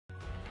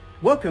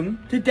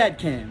Welcome to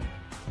DadCam.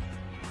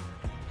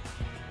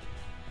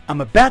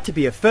 I'm about to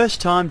be a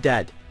first-time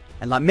dad,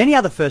 and like many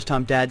other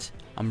first-time dads,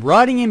 I'm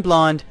riding in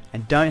blind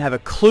and don't have a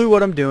clue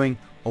what I'm doing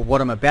or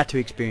what I'm about to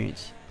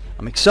experience.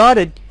 I'm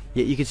excited,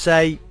 yet you could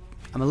say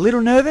I'm a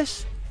little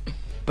nervous,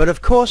 but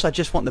of course I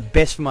just want the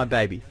best for my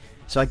baby.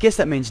 So I guess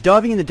that means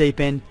diving in the deep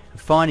end and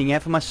finding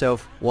out for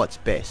myself what's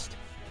best.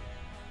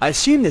 I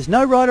assume there's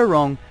no right or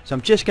wrong, so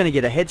I'm just going to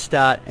get a head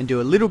start and do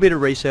a little bit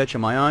of research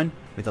on my own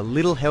with a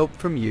little help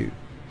from you.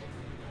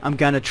 I'm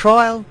going to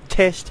trial,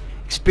 test,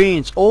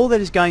 experience all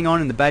that is going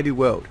on in the baby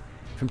world,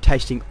 from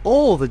tasting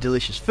all the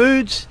delicious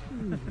foods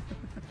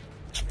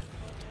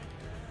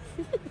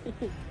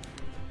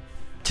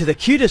to the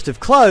cutest of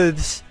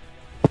clothes,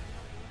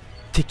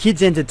 to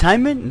kids'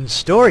 entertainment and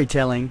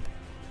storytelling,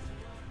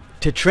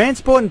 to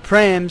transport and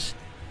prams,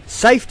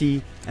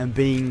 safety and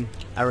being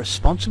a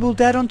responsible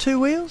dad on two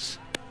wheels.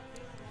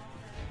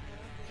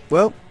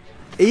 Well,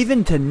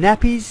 even to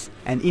nappies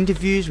and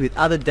interviews with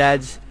other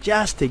dads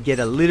just to get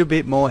a little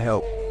bit more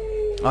help.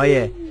 Oh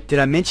yeah, did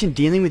I mention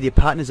dealing with your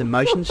partner's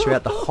emotions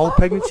throughout the whole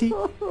pregnancy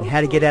and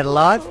how to get out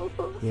alive?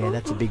 Yeah,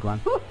 that's a big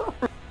one.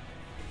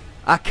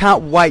 I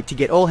can't wait to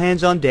get all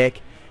hands on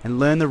deck and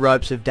learn the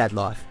ropes of dad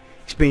life,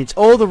 experience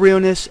all the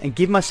realness and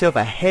give myself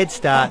a head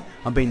start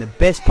on being the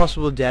best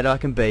possible dad I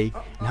can be,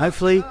 and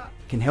hopefully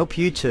can help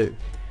you too.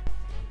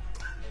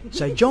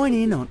 So join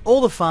in on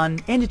all the fun,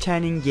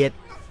 entertaining yet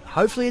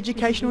hopefully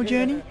educational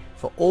journey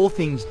for all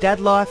things dad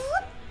life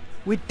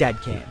with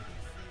DadCam.